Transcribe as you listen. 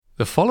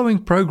The following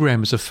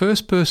program is a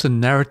first-person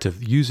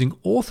narrative using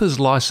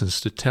author's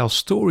license to tell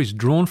stories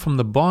drawn from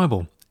the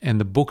Bible and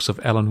the books of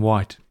Ellen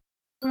White.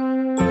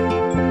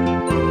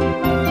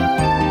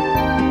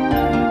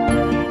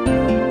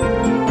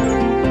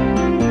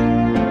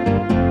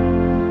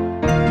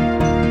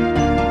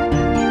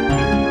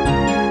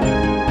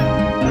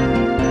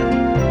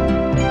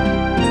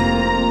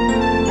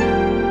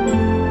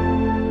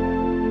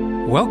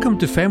 Welcome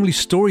to Family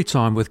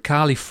Storytime with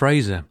Carly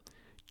Fraser.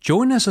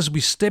 Join us as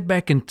we step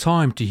back in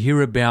time to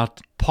hear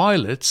about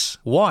Pilate's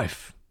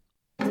wife.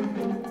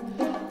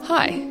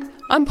 Hi,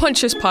 I'm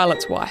Pontius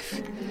Pilate's wife,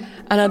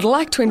 and I'd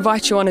like to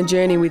invite you on a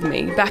journey with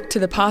me back to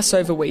the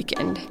Passover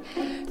weekend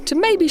to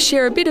maybe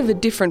share a bit of a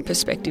different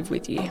perspective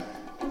with you.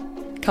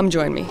 Come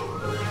join me.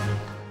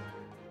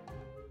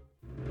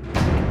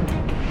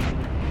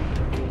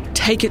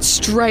 Take it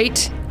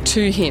straight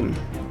to him.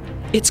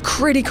 It's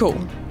critical.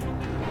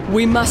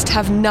 We must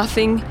have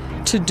nothing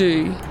to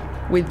do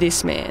with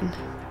this man.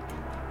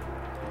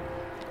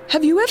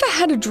 Have you ever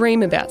had a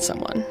dream about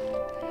someone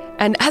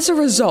and as a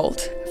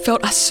result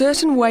felt a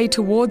certain way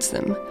towards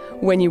them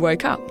when you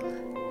woke up?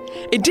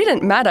 It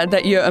didn't matter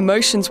that your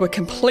emotions were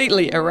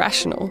completely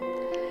irrational,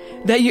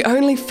 that you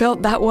only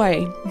felt that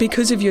way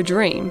because of your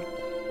dream.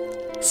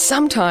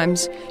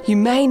 Sometimes you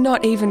may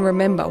not even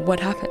remember what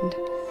happened.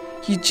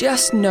 You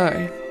just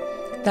know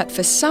that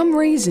for some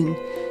reason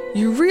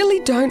you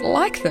really don't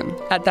like them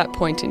at that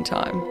point in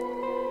time.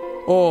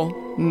 Or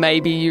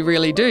maybe you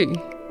really do.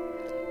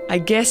 I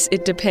guess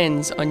it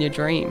depends on your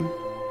dream.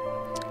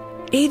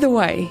 Either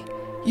way,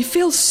 you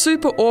feel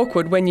super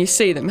awkward when you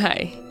see them,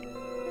 hey?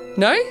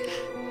 No?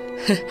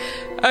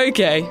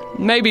 Okay,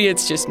 maybe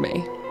it's just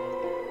me.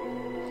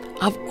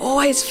 I've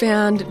always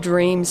found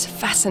dreams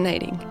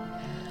fascinating.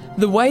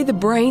 The way the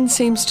brain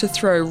seems to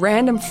throw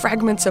random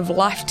fragments of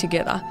life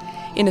together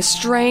in a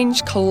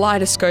strange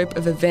kaleidoscope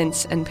of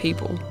events and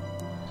people.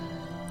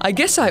 I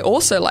guess I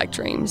also like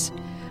dreams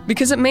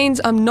because it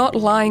means I'm not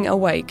lying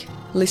awake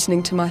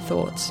listening to my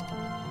thoughts.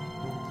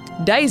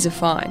 Days are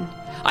fine.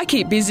 I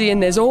keep busy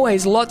and there's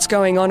always lots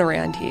going on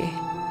around here.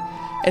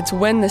 It's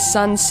when the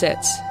sun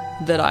sets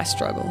that I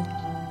struggle.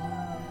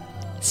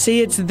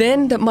 See, it's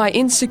then that my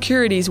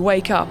insecurities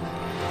wake up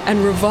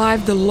and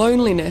revive the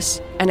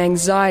loneliness and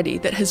anxiety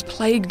that has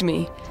plagued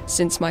me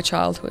since my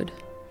childhood.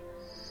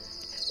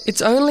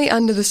 It's only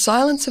under the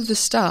silence of the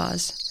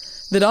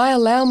stars that I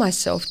allow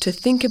myself to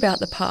think about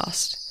the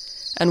past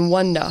and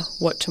wonder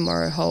what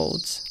tomorrow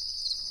holds.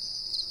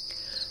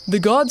 The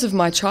gods of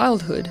my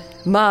childhood,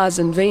 Mars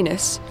and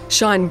Venus,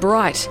 shine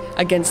bright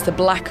against the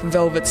black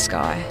velvet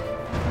sky,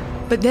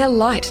 but their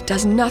light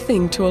does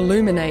nothing to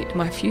illuminate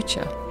my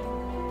future.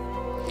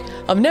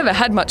 I've never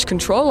had much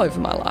control over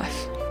my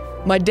life.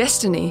 My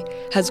destiny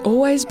has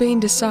always been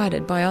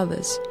decided by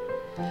others,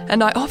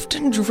 and I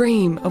often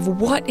dream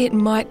of what it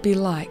might be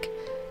like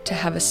to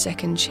have a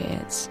second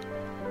chance.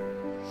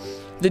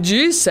 The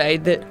Jews say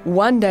that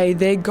one day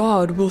their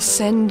God will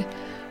send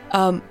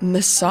a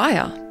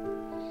Messiah.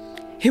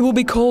 He will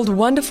be called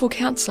Wonderful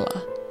Counselor,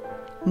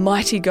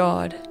 Mighty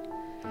God,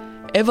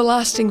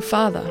 Everlasting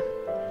Father,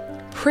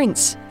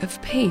 Prince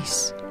of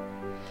Peace.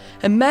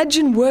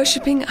 Imagine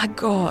worshipping a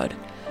God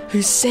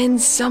who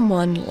sends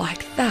someone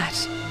like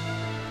that.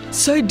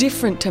 So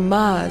different to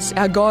Mars,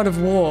 our god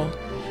of war,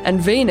 and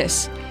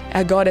Venus,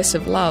 our goddess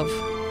of love.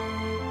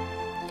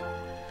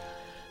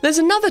 There's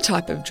another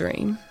type of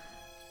dream.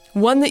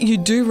 One that you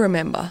do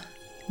remember,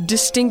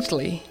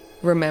 distinctly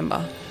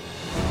remember.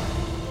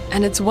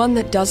 And it's one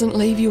that doesn't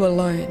leave you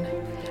alone,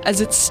 as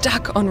it's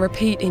stuck on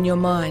repeat in your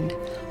mind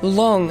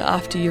long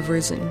after you've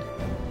risen.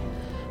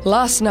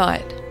 Last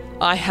night,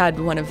 I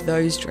had one of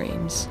those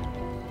dreams.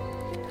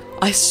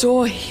 I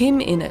saw him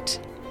in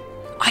it.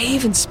 I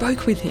even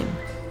spoke with him.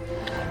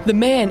 The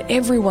man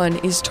everyone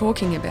is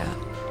talking about.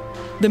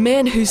 The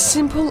man whose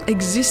simple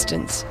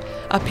existence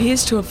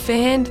appears to have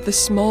fanned the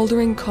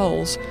smouldering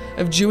coals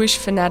of Jewish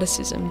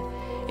fanaticism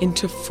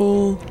into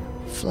full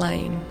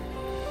flame.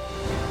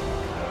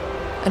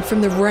 And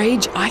from the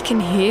rage I can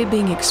hear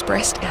being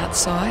expressed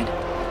outside,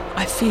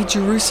 I fear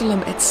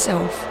Jerusalem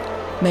itself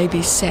may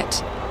be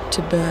set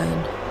to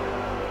burn.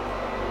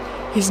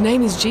 His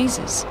name is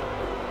Jesus.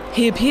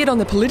 He appeared on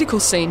the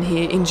political scene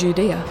here in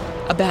Judea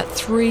about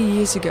 3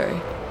 years ago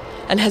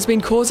and has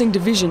been causing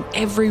division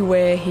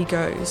everywhere he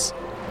goes.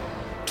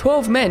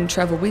 12 men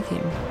travel with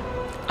him.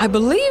 I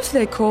believe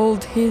they're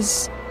called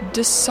his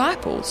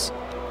disciples,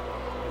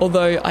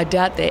 although I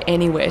doubt they're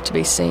anywhere to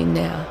be seen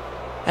now,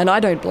 and I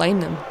don't blame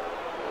them.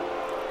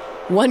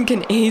 One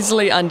can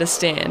easily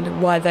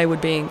understand why they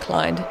would be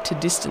inclined to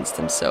distance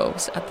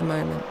themselves at the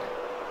moment.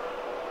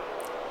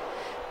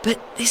 But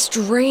this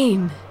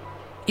dream,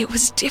 it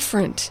was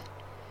different.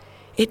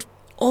 It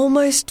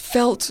almost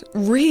felt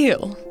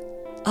real,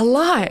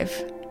 alive.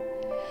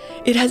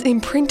 It has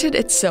imprinted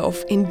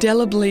itself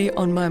indelibly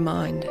on my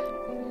mind.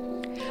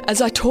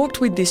 As I talked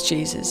with this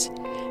Jesus,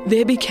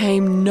 there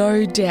became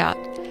no doubt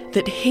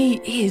that he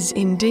is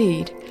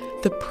indeed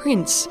the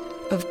Prince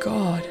of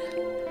God,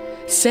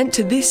 sent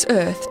to this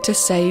earth to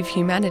save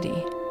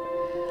humanity.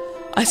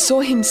 I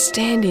saw him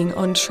standing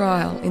on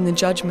trial in the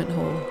judgment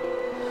hall,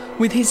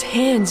 with his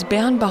hands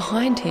bound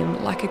behind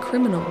him like a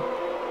criminal.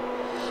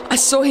 I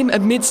saw him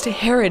amidst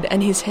Herod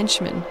and his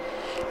henchmen,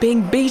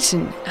 being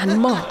beaten and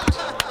mocked.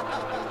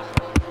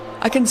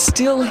 I can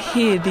still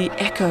hear the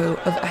echo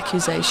of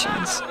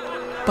accusations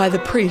by the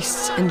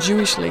priests and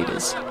Jewish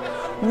leaders.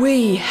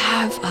 We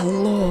have a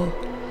law,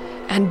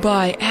 and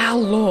by our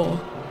law,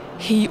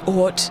 he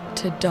ought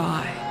to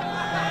die.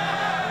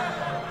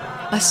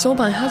 I saw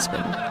my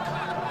husband,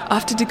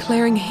 after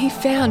declaring he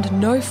found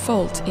no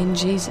fault in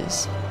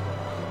Jesus,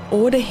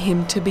 order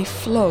him to be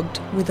flogged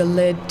with a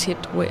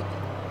lead-tipped whip.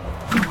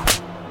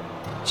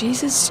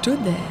 Jesus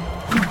stood there,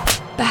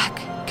 back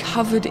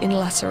covered in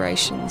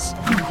lacerations,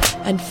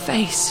 and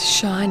face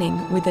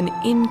shining with an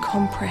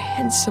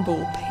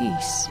incomprehensible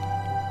peace.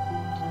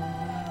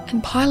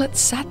 And Pilate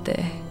sat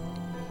there,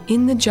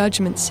 in the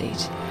judgment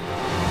seat,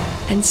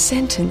 and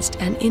sentenced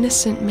an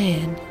innocent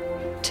man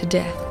to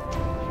death,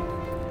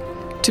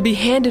 to be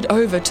handed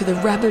over to the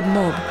rabid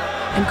mob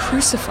and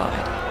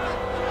crucified.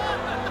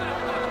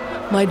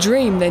 My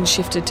dream then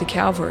shifted to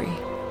Calvary,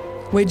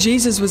 where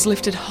Jesus was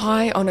lifted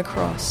high on a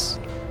cross.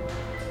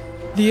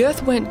 The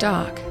earth went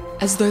dark,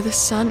 as though the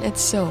sun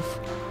itself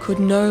could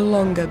no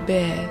longer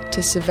bear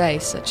to survey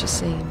such a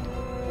scene.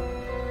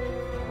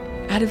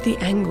 Out of the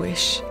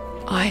anguish,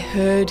 I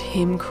heard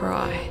him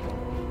cry,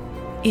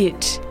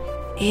 "It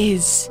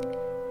is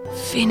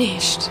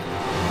finished."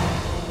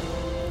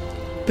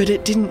 But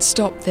it didn't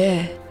stop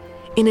there.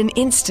 In an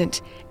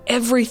instant,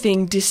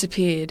 everything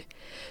disappeared,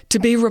 to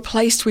be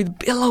replaced with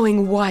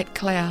billowing white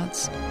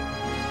clouds.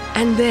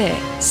 And there,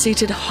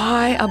 seated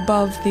high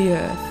above the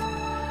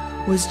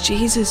earth, was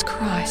Jesus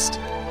Christ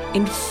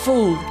in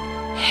full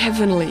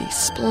heavenly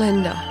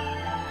splendour,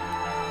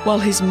 while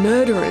his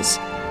murderers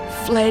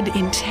fled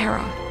in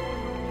terror.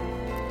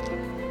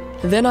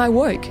 Then I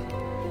woke,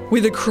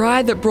 with a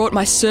cry that brought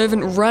my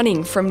servant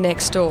running from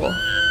next door.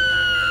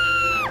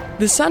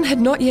 The sun had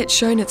not yet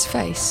shown its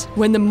face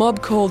when the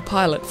mob called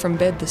Pilate from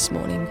bed this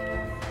morning.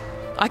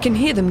 I can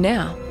hear them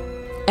now,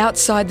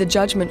 outside the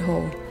judgment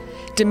hall,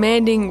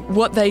 demanding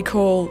what they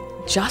call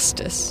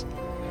justice.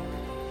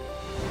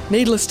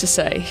 Needless to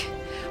say,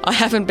 I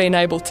haven't been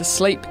able to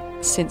sleep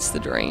since the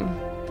dream.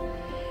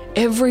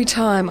 Every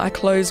time I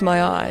close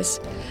my eyes,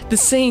 the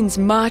scenes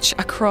march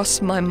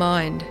across my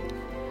mind.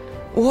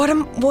 What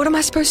am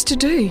I supposed to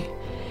do?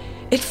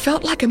 It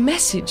felt like a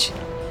message.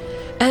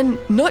 And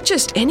not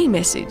just any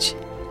message.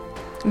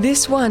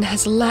 This one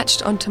has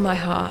latched onto my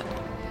heart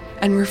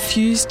and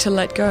refused to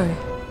let go.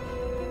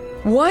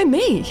 Why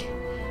me?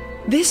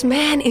 This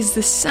man is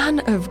the Son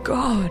of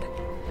God.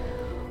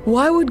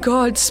 Why would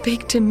God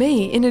speak to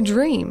me in a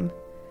dream?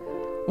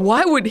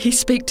 Why would he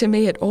speak to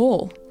me at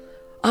all?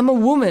 I'm a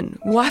woman,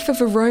 wife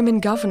of a Roman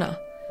governor.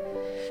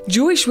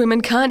 Jewish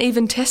women can't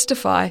even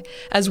testify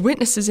as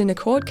witnesses in a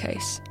court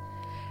case.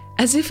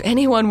 As if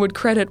anyone would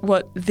credit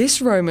what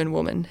this Roman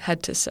woman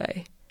had to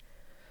say.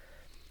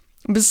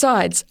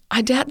 Besides,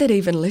 I doubt they'd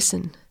even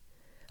listen.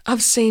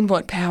 I've seen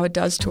what power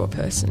does to a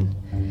person,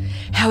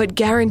 how it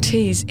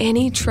guarantees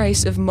any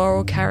trace of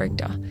moral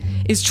character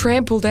is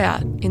trampled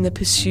out in the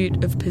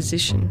pursuit of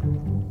position.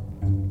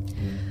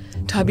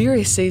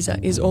 Tiberius Caesar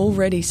is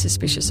already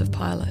suspicious of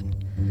Pilate,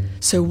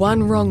 so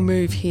one wrong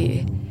move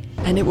here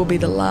and it will be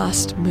the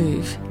last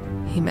move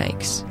he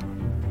makes.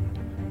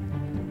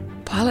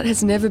 Pilate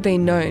has never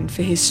been known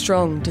for his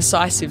strong,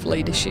 decisive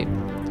leadership,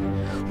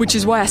 which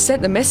is why I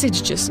sent the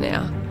message just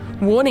now,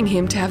 warning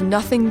him to have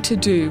nothing to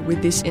do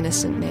with this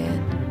innocent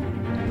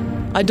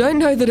man. I don't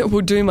know that it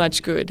will do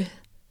much good,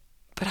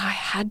 but I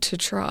had to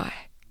try.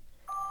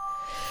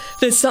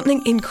 There's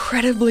something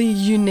incredibly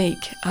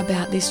unique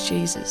about this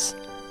Jesus.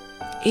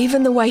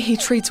 Even the way he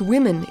treats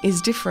women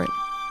is different.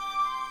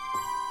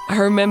 I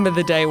remember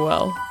the day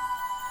well,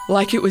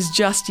 like it was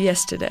just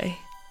yesterday.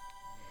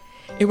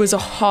 It was a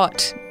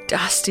hot,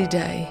 dusty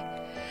day,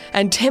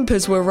 and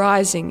tempers were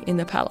rising in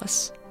the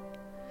palace.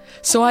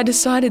 So I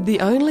decided the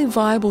only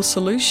viable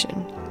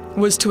solution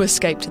was to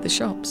escape to the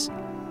shops.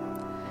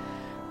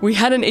 We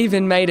hadn't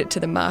even made it to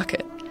the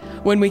market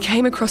when we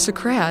came across a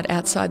crowd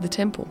outside the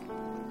temple.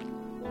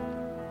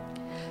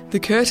 The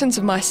curtains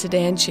of my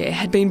sedan chair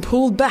had been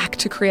pulled back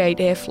to create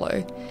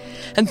airflow,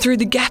 and through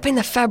the gap in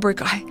the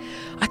fabric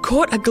I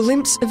caught a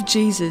glimpse of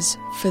Jesus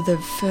for the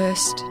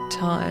first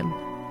time.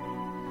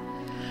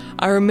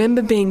 I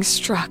remember being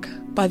struck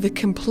by the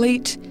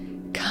complete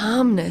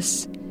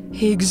calmness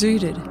he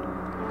exuded.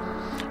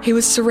 He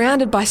was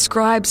surrounded by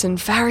scribes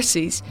and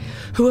Pharisees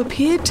who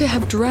appeared to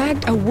have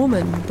dragged a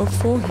woman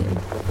before him.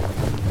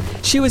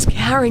 She was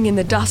cowering in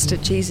the dust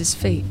at Jesus'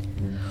 feet,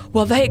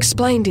 while they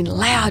explained in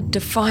loud,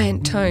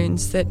 defiant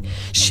tones that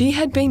she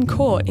had been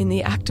caught in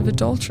the act of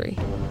adultery,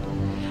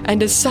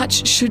 and as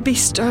such should be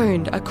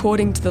stoned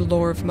according to the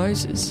law of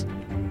Moses.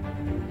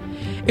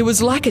 It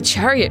was like a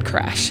chariot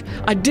crash.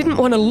 I didn't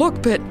want to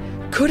look, but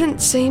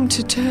couldn't seem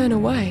to turn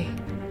away.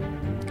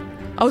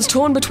 I was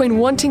torn between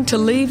wanting to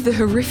leave the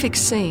horrific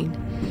scene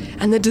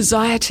and the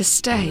desire to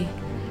stay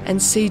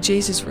and see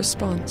Jesus'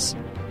 response.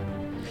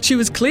 She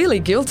was clearly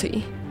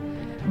guilty,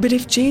 But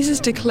if Jesus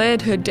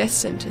declared her death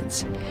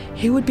sentence,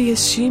 he would be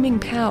assuming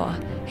power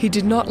he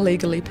did not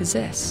legally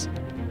possess,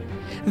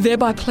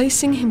 thereby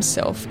placing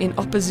himself in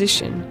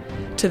opposition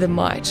to the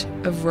might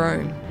of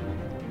Rome.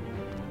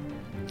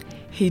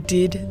 He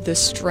did the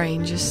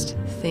strangest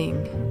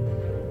thing.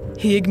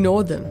 He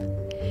ignored them.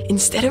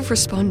 Instead of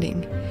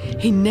responding,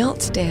 he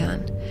knelt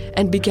down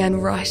and began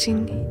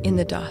writing in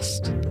the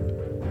dust.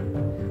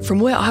 From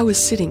where I was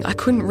sitting, I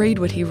couldn't read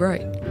what he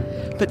wrote,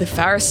 but the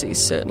Pharisees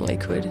certainly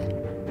could.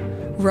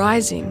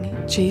 Rising,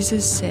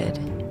 Jesus said,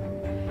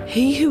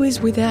 "He who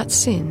is without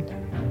sin,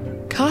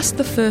 cast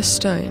the first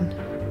stone."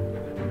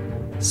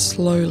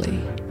 Slowly,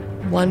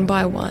 one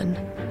by one,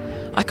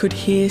 I could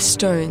hear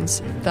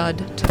stones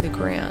thud to the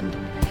ground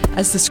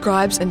as the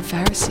scribes and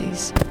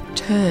Pharisees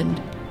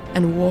turned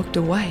and walked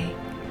away.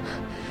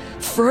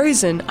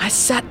 Frozen, I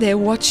sat there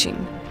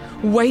watching,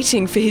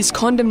 waiting for his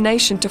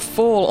condemnation to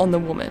fall on the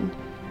woman.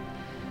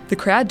 The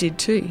crowd did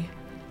too,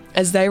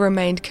 as they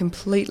remained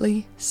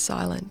completely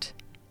silent.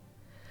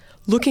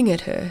 Looking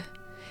at her,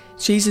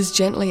 Jesus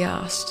gently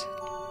asked,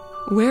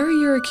 "Where are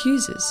your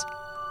accusers?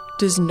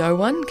 Does no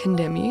one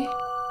condemn you?"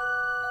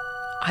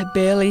 I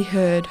barely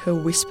heard her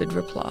whispered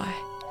reply,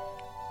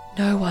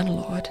 "No one,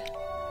 Lord."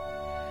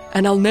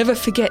 And I'll never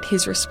forget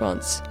his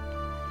response,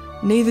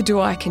 "Neither do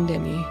I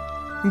condemn you.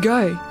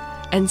 Go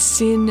and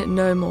sin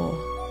no more."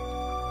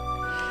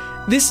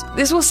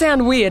 This will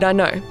sound weird, I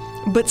know,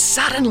 but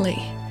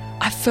suddenly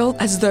I felt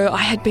as though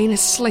I had been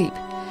asleep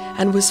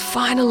and was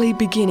finally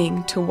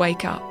beginning to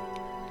wake up.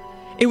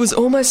 It was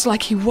almost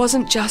like he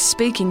wasn't just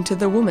speaking to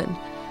the woman,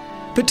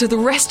 but to the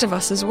rest of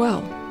us as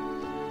well.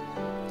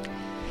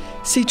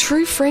 See,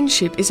 true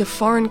friendship is a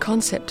foreign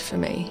concept for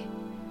me.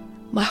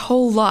 My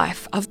whole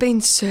life I've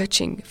been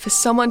searching for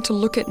someone to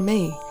look at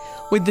me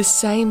with the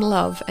same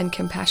love and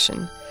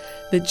compassion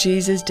that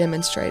Jesus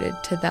demonstrated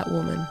to that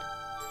woman.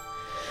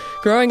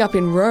 Growing up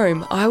in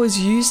Rome, I was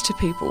used to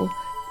people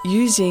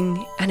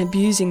using and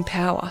abusing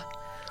power,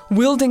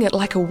 wielding it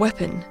like a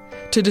weapon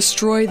to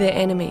destroy their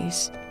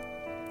enemies.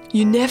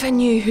 You never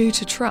knew who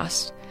to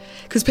trust,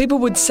 because people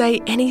would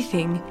say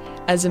anything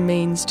as a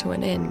means to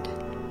an end.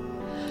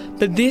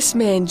 But this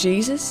man,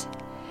 Jesus,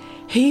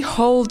 he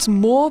holds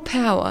more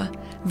power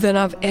than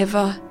I've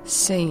ever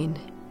seen.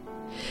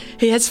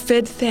 He has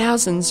fed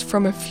thousands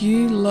from a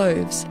few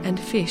loaves and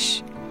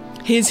fish.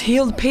 He has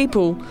healed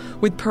people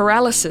with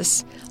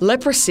paralysis,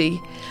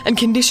 leprosy, and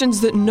conditions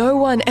that no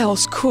one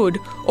else could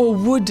or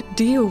would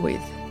deal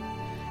with.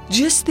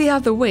 Just the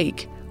other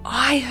week,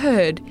 I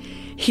heard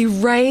he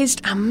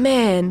raised a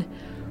man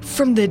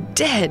from the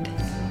dead.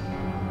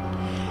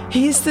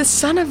 He is the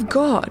Son of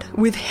God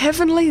with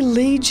heavenly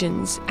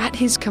legions at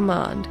his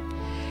command,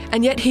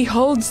 and yet he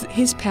holds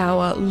his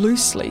power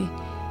loosely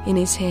in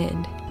his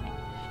hand,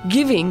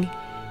 giving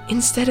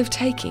instead of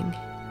taking,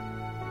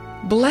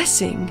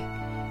 blessing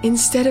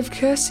instead of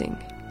cursing.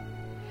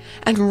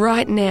 And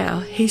right now,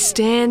 he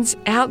stands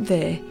out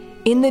there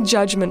in the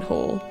judgment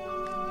hall,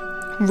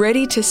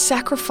 ready to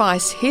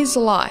sacrifice his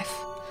life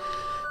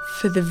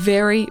for the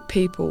very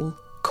people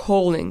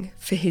calling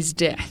for his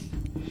death.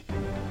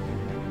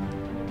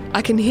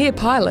 I can hear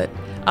Pilate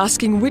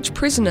asking which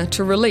prisoner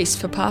to release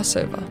for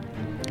Passover.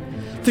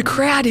 The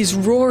crowd is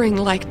roaring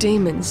like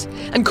demons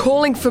and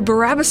calling for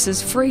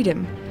Barabbas's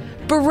freedom.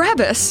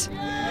 Barabbas?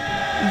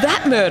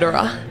 That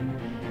murderer?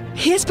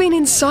 He has been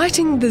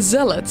inciting the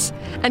zealots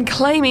and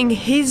claiming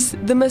he's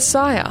the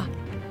Messiah.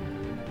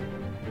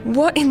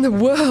 What in the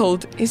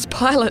world is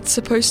Pilate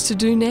supposed to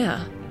do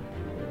now?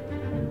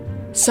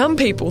 Some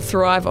people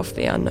thrive off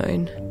the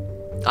unknown.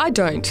 I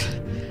don't.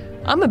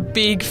 I'm a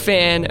big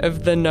fan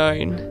of the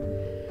known.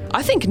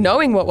 I think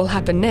knowing what will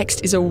happen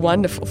next is a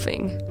wonderful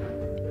thing.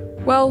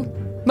 Well,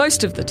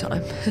 most of the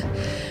time.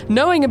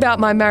 Knowing about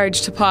my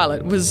marriage to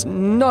Pilate was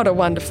not a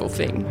wonderful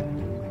thing.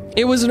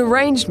 It was an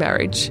arranged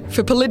marriage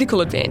for political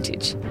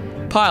advantage.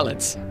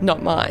 Pilate's,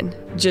 not mine.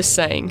 Just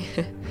saying.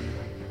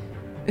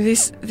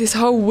 This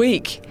whole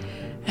week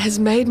has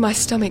made my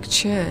stomach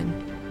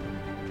churn.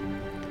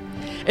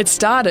 It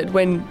started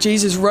when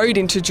Jesus rode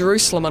into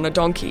Jerusalem on a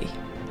donkey.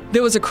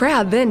 There was a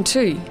crowd then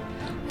too,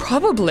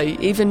 probably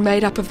even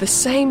made up of the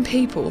same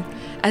people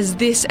as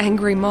this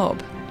angry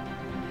mob.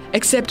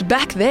 Except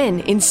back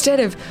then, instead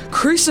of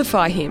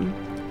 "Crucify him,"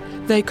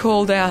 they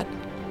called out,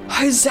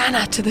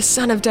 "Hosanna to the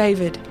Son of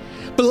David!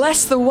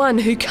 Bless the one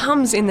who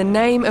comes in the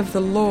name of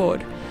the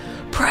Lord!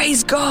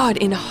 Praise God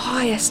in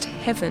highest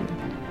heaven!"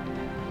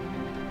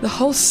 The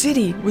whole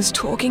city was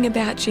talking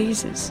about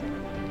Jesus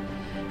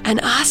and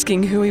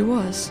asking who he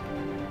was.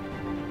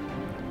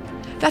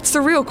 That's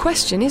the real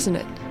question, isn't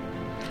it?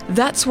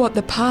 That's what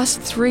the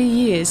past 3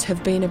 years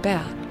have been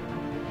about.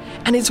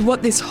 And it's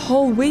what this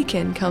whole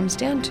weekend comes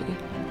down to.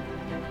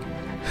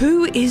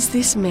 Who is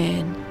this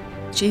man,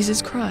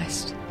 Jesus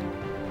Christ?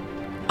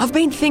 I've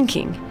been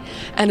thinking,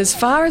 and as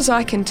far as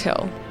I can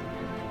tell,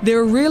 there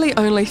are really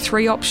only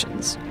 3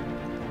 options.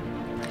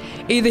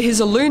 Either he's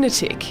a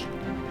lunatic,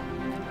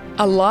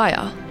 a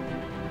liar,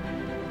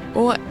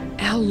 or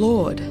our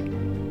Lord.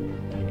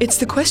 It's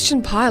the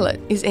question Pilate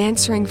is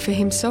answering for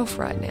himself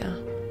right now.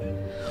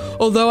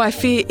 Although I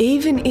fear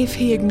even if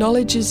he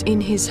acknowledges in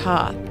his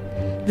heart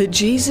that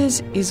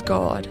Jesus is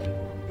God,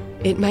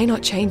 it may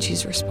not change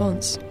his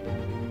response.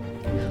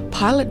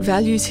 Pilate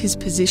values his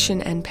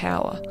position and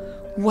power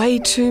way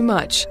too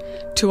much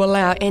to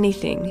allow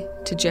anything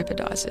to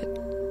jeopardize it,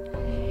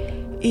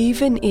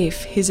 even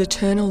if his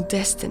eternal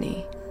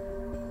destiny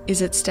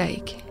is at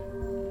stake.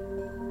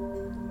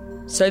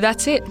 So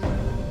that's it.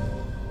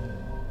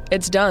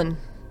 It's done.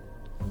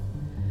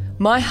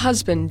 My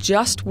husband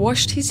just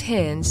washed his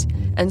hands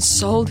and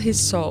sold his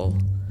soul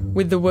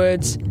with the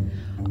words,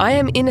 "I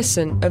am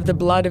innocent of the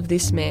blood of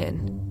this man.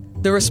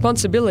 The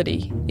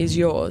responsibility is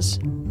yours.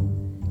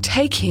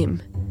 Take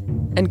him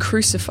and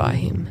crucify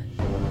him."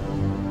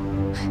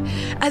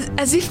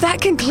 As if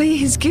that can clear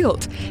his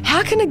guilt.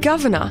 How can a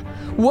governor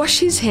wash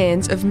his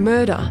hands of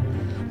murder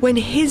when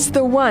he's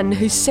the one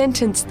who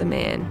sentenced the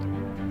man?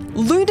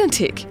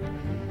 Lunatic.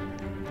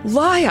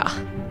 Liar.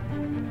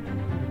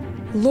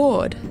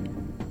 Lord.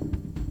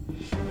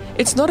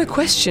 It's not a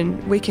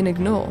question we can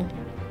ignore.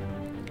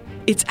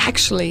 It's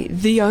actually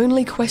the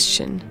only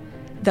question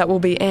that will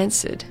be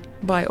answered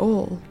by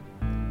all.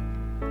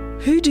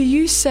 Who do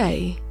you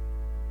say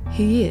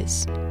he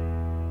is?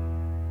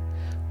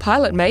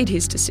 Pilate made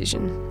his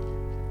decision,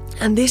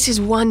 and this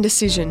is one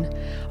decision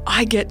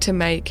I get to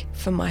make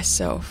for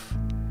myself.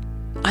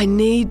 I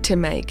need to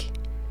make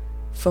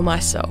for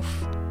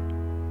myself.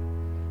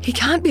 He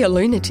can't be a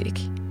lunatic.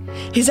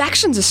 His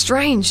actions are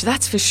strange,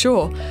 that's for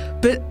sure,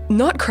 but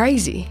not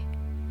crazy.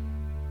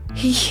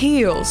 He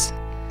heals,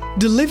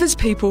 delivers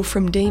people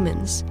from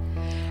demons,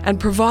 and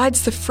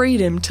provides the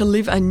freedom to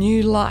live a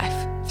new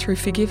life through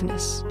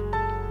forgiveness.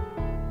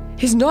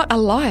 He's not a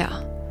liar.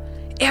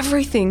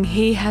 Everything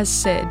he has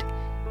said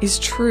is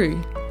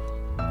true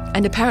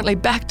and apparently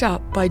backed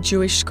up by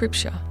Jewish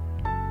scripture.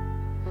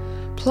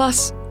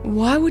 Plus,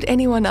 why would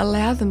anyone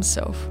allow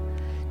themselves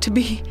to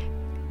be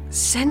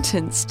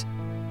sentenced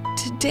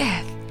to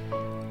death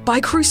by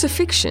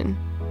crucifixion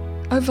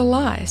over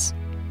lies?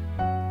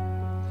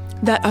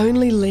 That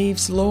only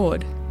leaves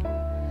Lord.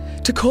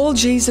 To call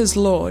Jesus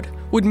Lord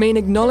would mean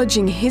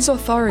acknowledging his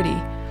authority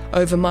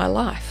over my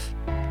life.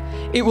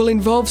 It will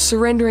involve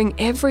surrendering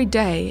every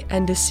day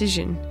and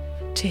decision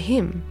to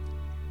him,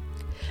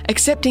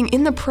 accepting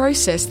in the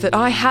process that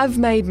I have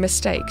made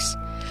mistakes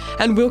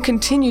and will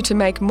continue to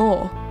make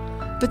more,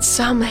 but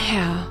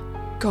somehow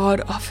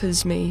God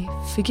offers me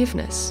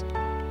forgiveness.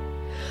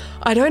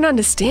 I don't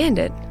understand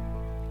it,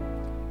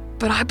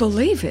 but I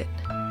believe it.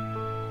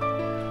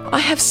 I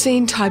have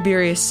seen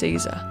Tiberius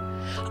Caesar.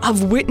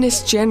 I've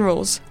witnessed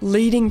generals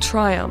leading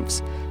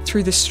triumphs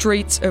through the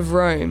streets of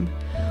Rome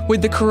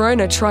with the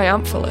corona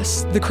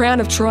triumphalis, the crown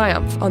of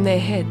triumph, on their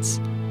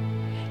heads.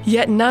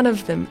 Yet none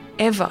of them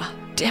ever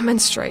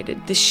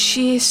demonstrated the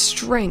sheer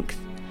strength,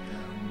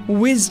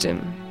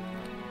 wisdom,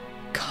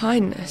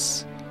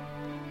 kindness,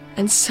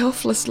 and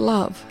selfless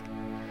love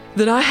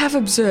that I have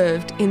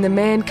observed in the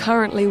man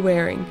currently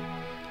wearing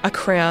a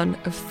crown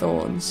of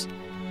thorns.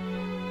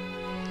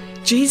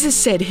 Jesus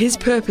said his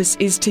purpose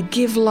is to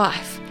give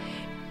life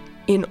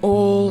in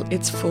all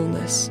its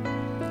fullness.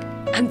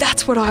 And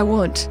that's what I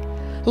want.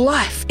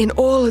 Life in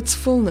all its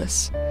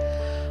fullness.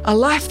 A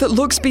life that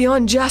looks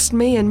beyond just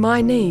me and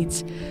my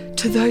needs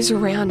to those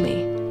around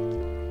me.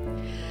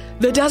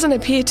 There doesn't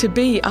appear to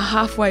be a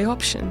halfway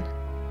option.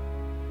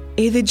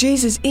 Either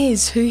Jesus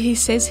is who he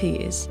says he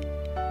is,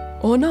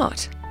 or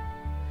not.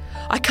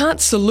 I can't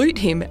salute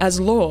him as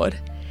Lord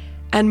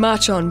and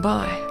march on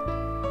by,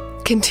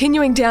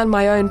 continuing down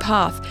my own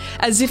path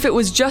as if it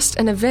was just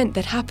an event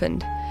that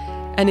happened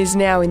and is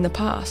now in the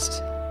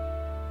past.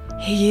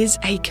 He is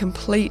a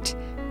complete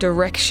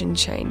direction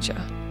changer.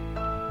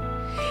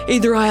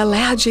 Either I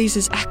allow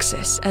Jesus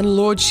access and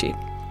lordship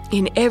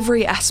in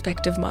every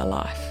aspect of my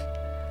life,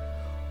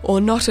 or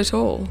not at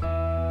all.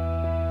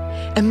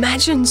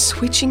 Imagine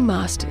switching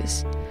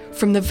masters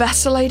from the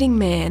vacillating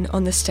man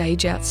on the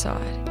stage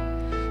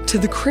outside to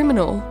the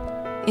criminal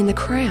in the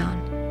crown.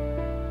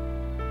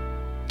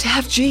 To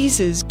have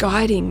Jesus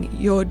guiding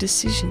your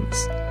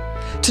decisions,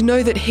 to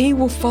know that he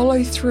will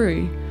follow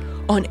through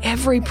on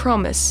every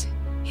promise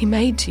he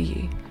made to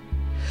you,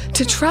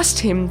 to trust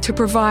him to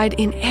provide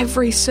in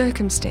every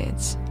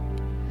circumstance,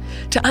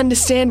 to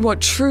understand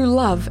what true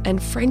love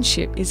and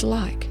friendship is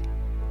like.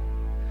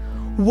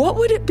 What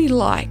would it be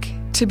like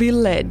to be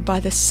led by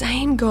the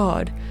same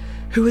God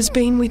who has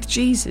been with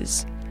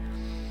Jesus?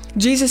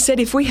 Jesus said,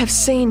 if we have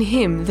seen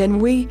him, then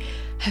we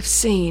have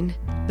seen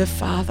the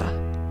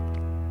Father.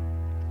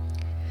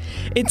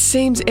 It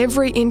seems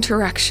every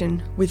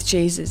interaction with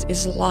Jesus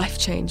is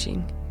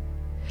life-changing.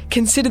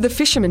 Consider the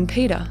fisherman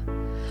Peter,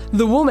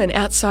 the woman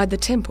outside the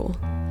temple,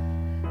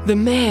 the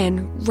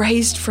man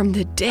raised from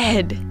the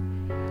dead.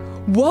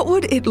 What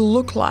would it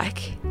look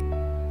like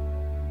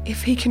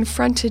if he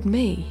confronted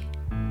me?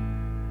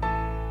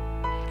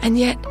 And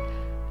yet,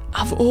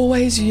 I've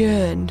always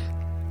yearned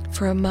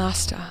for a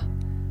master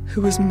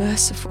who was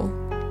merciful.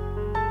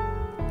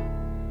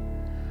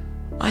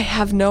 I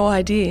have no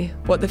idea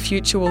what the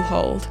future will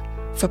hold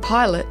for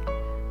Pilate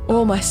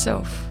or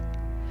myself.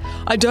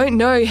 I don't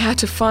know how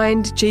to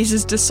find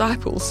Jesus'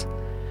 disciples.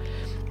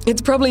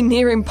 It's probably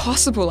near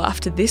impossible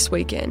after this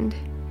weekend.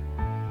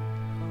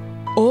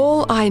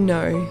 All I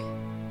know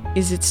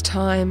is it's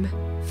time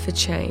for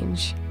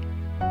change.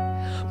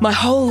 My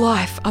whole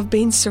life I've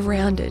been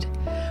surrounded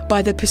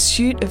by the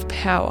pursuit of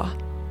power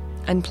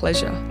and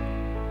pleasure.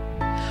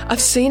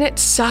 I've seen it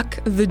suck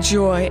the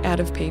joy out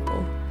of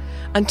people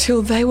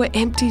until they were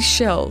empty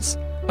shells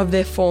of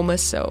their former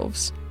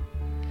selves.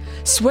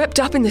 Swept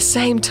up in the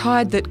same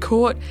tide that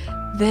caught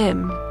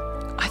them,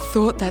 I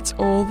thought that's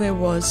all there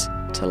was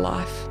to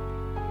life.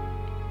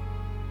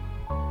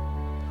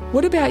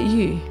 What about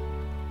you?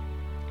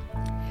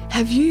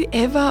 Have you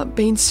ever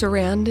been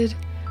surrounded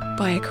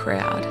by a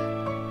crowd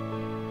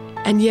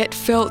and yet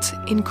felt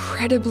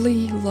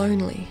incredibly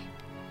lonely?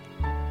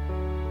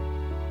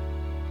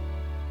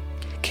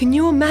 Can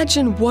you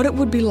imagine what it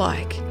would be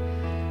like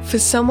for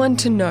someone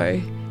to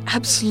know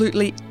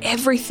absolutely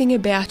everything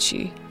about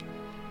you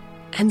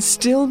and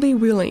still be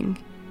willing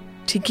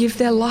to give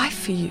their life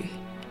for you?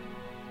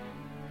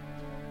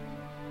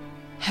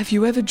 Have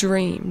you ever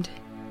dreamed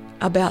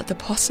about the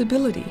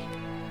possibility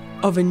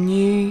of a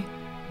new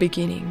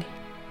beginning?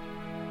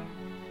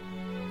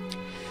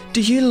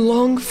 Do you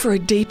long for a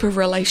deeper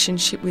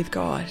relationship with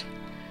God?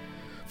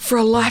 For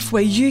a life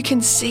where you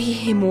can see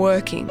Him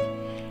working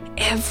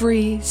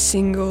every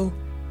single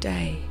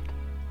day?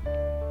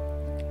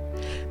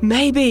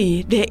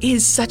 Maybe there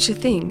is such a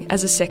thing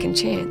as a second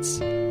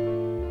chance.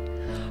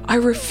 I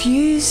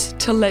refuse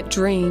to let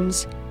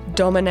dreams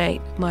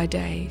dominate my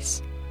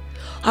days.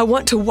 I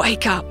want to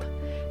wake up,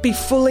 be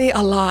fully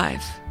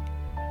alive.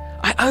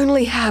 I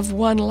only have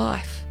one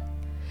life,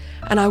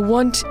 and I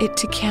want it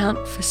to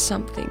count for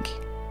something,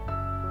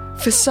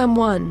 for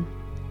someone.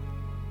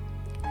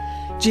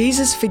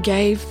 Jesus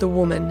forgave the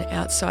woman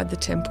outside the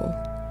temple,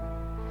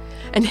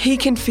 and He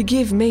can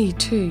forgive me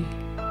too.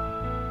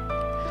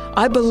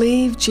 I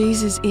believe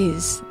Jesus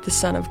is the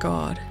Son of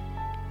God.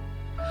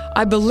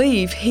 I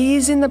believe He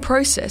is in the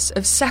process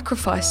of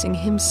sacrificing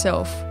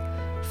Himself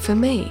for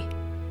me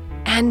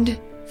and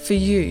for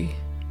you.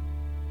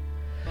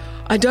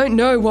 I don't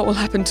know what will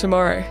happen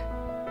tomorrow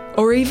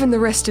or even the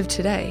rest of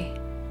today,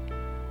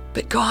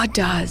 but God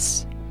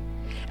does,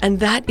 and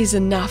that is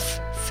enough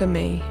for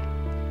me.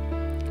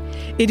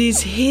 It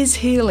is His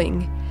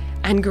healing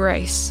and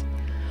grace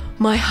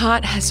my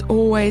heart has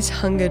always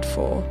hungered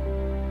for,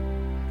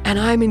 and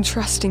I'm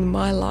entrusting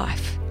my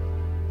life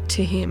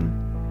to Him.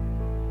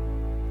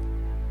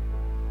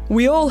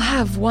 We all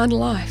have one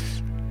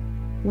life,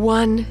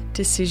 one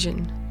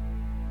decision.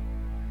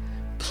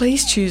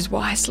 Please choose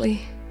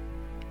wisely,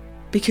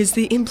 because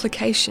the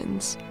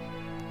implications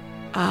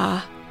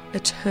are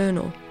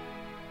eternal.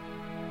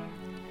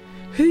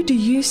 Who do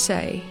you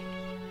say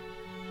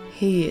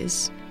He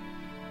is?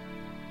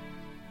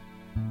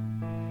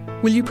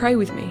 Will you pray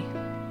with me?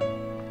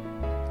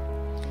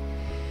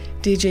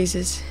 Dear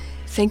Jesus,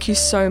 thank you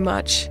so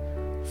much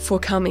for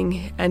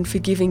coming and for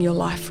giving your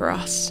life for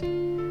us.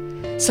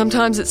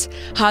 Sometimes it's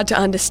hard to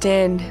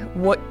understand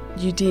what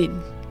you did,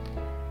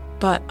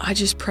 but I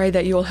just pray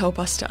that you'll help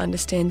us to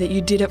understand that you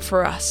did it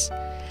for us,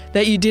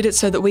 that you did it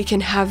so that we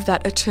can have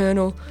that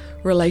eternal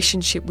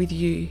relationship with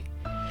you,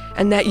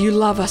 and that you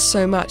love us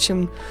so much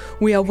and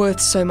we are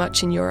worth so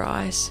much in your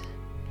eyes.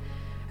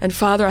 And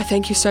Father, I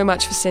thank you so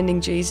much for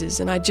sending Jesus,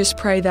 and I just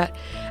pray that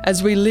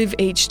as we live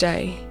each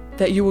day,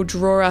 that you will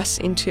draw us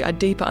into a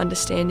deeper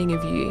understanding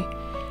of you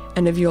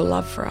and of your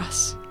love for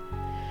us.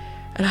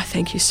 And I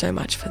thank you so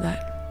much for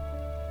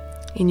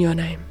that. In your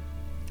name,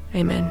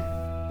 amen.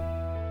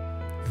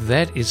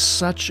 That is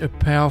such a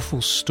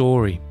powerful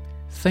story.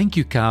 Thank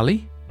you,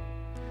 Carly.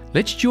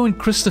 Let's join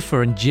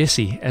Christopher and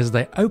Jesse as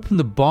they open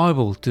the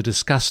Bible to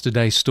discuss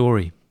today's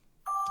story.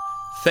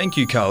 Thank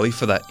you, Carly,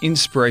 for that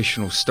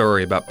inspirational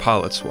story about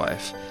Pilate's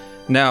wife.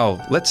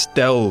 Now, let's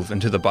delve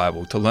into the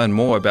Bible to learn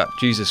more about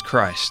Jesus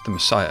Christ, the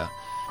Messiah.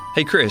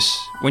 Hey, Chris,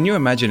 when you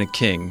imagine a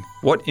king,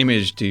 what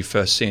image do you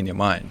first see in your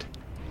mind?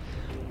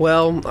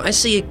 Well, I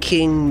see a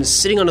king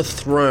sitting on a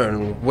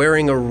throne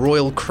wearing a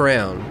royal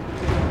crown.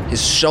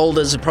 His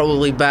shoulders are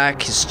probably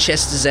back, his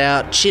chest is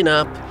out, chin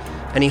up,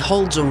 and he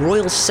holds a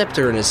royal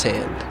scepter in his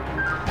hand.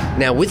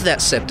 Now, with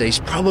that scepter, he's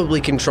probably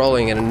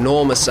controlling an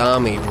enormous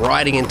army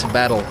riding into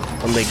battle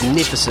on a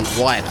magnificent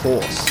white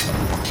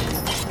horse.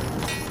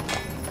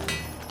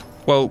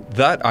 Well,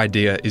 that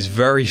idea is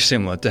very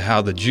similar to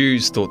how the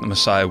Jews thought the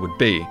Messiah would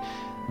be.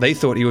 They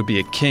thought he would be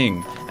a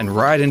king and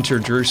ride into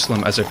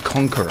Jerusalem as a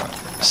conqueror,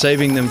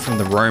 saving them from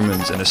the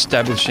Romans and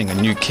establishing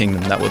a new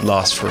kingdom that would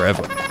last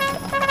forever.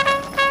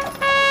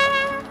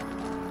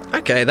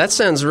 Okay, that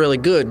sounds really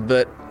good,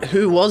 but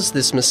who was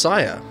this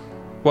Messiah?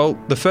 Well,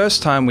 the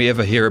first time we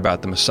ever hear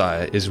about the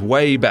Messiah is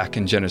way back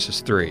in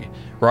Genesis 3,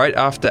 right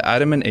after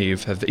Adam and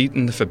Eve have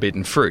eaten the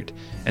forbidden fruit,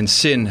 and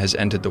sin has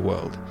entered the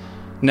world.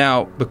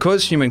 Now,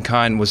 because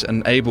humankind was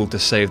unable to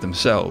save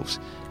themselves,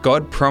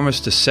 God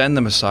promised to send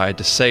the Messiah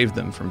to save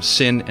them from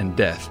sin and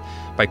death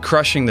by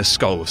crushing the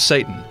skull of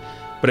Satan.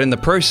 But in the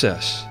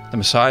process, the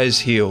Messiah's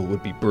heel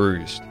would be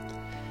bruised.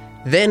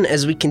 Then,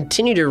 as we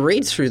continue to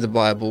read through the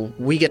Bible,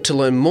 we get to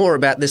learn more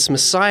about this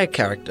Messiah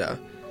character.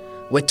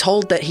 We're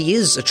told that he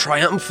is a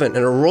triumphant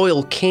and a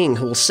royal king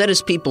who will set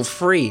his people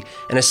free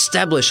and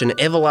establish an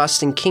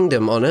everlasting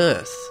kingdom on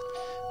earth.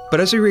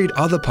 But as we read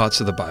other parts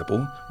of the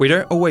Bible, we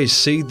don't always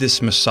see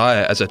this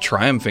Messiah as a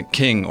triumphant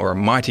king or a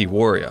mighty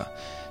warrior.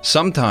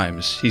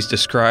 Sometimes he's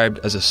described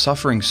as a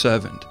suffering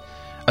servant.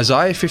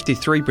 Isaiah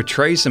 53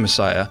 portrays the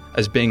Messiah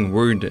as being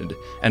wounded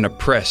and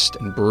oppressed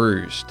and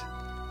bruised.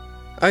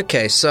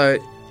 Okay, so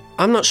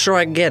I'm not sure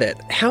I get it.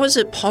 How is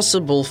it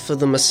possible for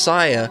the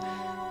Messiah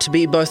to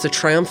be both a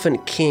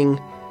triumphant king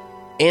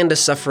and a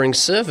suffering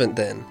servant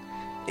then?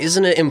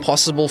 Isn't it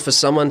impossible for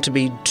someone to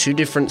be two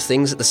different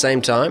things at the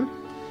same time?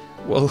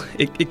 Well,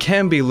 it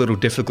can be a little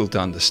difficult to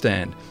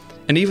understand,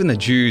 and even the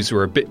Jews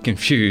were a bit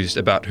confused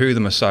about who the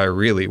Messiah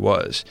really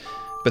was.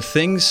 But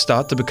things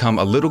start to become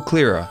a little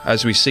clearer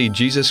as we see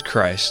Jesus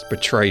Christ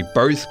portray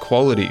both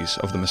qualities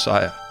of the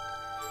Messiah.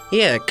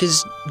 Yeah,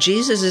 because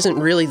Jesus isn't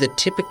really the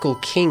typical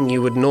king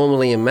you would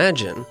normally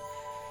imagine.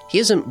 He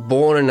isn't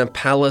born in a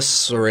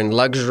palace or in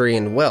luxury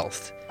and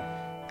wealth.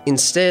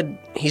 Instead,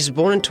 he's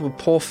born into a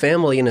poor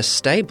family in a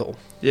stable.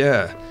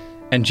 Yeah,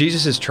 and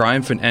Jesus'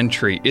 triumphant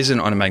entry isn't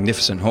on a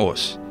magnificent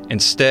horse.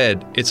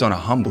 Instead, it's on a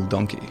humble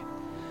donkey.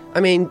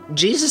 I mean,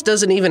 Jesus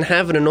doesn't even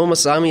have an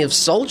enormous army of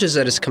soldiers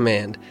at his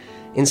command.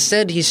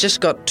 Instead, he's just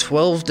got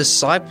 12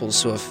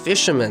 disciples who are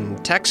fishermen,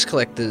 tax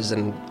collectors,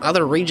 and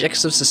other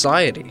rejects of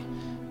society.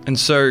 And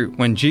so,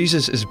 when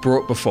Jesus is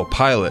brought before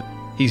Pilate,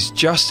 he's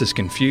just as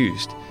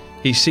confused.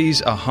 He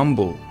sees a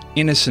humble,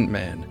 innocent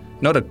man,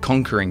 not a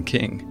conquering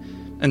king.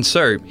 And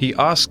so, he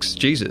asks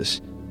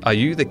Jesus, "Are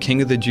you the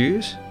king of the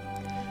Jews?"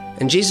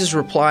 And Jesus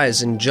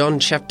replies in John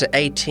chapter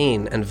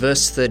 18 and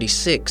verse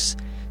 36,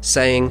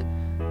 saying,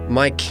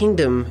 "My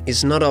kingdom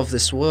is not of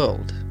this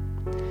world."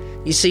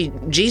 You see,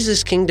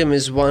 Jesus' kingdom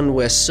is one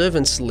where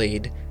servants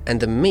lead and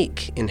the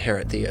meek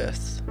inherit the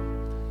earth.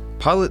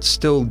 Pilate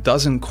still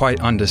doesn't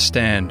quite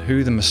understand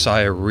who the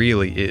Messiah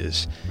really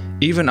is.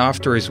 Even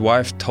after his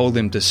wife told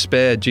him to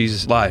spare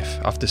Jesus' life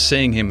after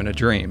seeing him in a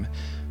dream,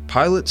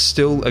 Pilate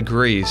still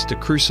agrees to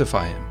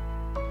crucify him.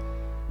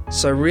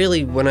 So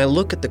really, when I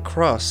look at the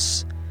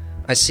cross,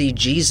 I see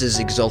Jesus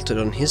exalted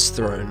on his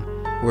throne,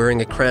 wearing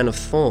a crown of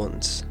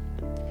thorns.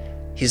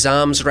 His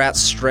arms are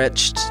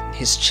outstretched,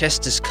 his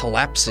chest is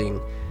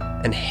collapsing,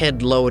 and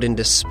head lowered in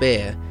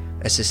despair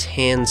as his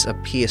hands are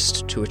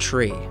pierced to a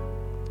tree.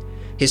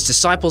 His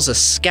disciples are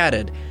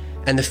scattered,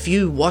 and the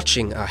few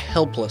watching are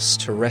helpless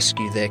to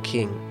rescue their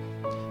king.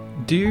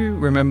 Do you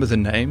remember the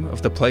name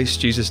of the place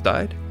Jesus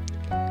died?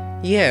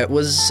 Yeah, it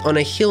was on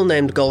a hill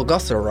named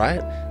Golgotha,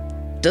 right?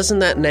 Doesn't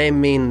that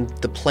name mean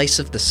the place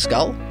of the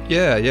skull?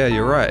 Yeah,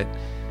 you're right.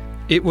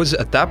 It was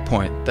at that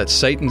point that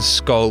Satan's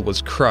skull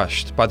was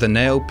crushed by the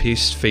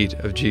nail-pierced feet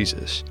of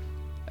Jesus.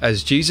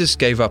 As Jesus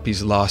gave up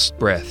his last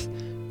breath,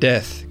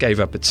 death gave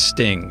up its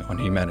sting on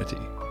humanity.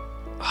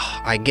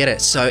 Oh, I get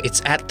it. So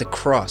it's at the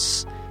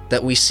cross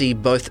that we see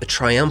both a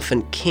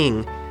triumphant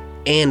king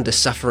and a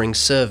suffering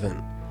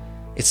servant.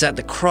 It's at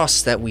the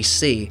cross that we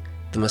see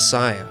the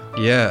Messiah.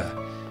 Yeah,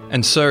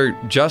 and so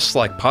just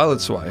like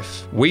Pilate's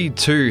wife, we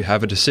too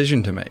have a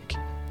decision to make.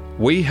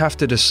 We have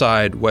to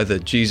decide whether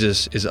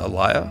Jesus is a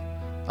liar,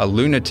 a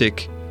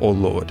lunatic, or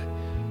Lord.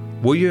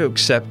 Will you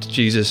accept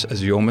Jesus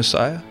as your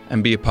Messiah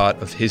and be a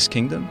part of his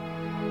kingdom?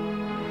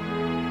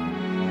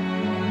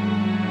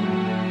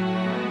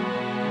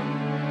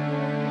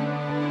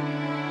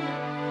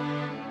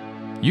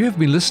 You have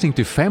been listening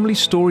to Family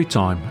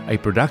Storytime, a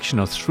production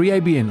of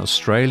 3ABN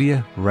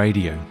Australia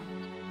Radio.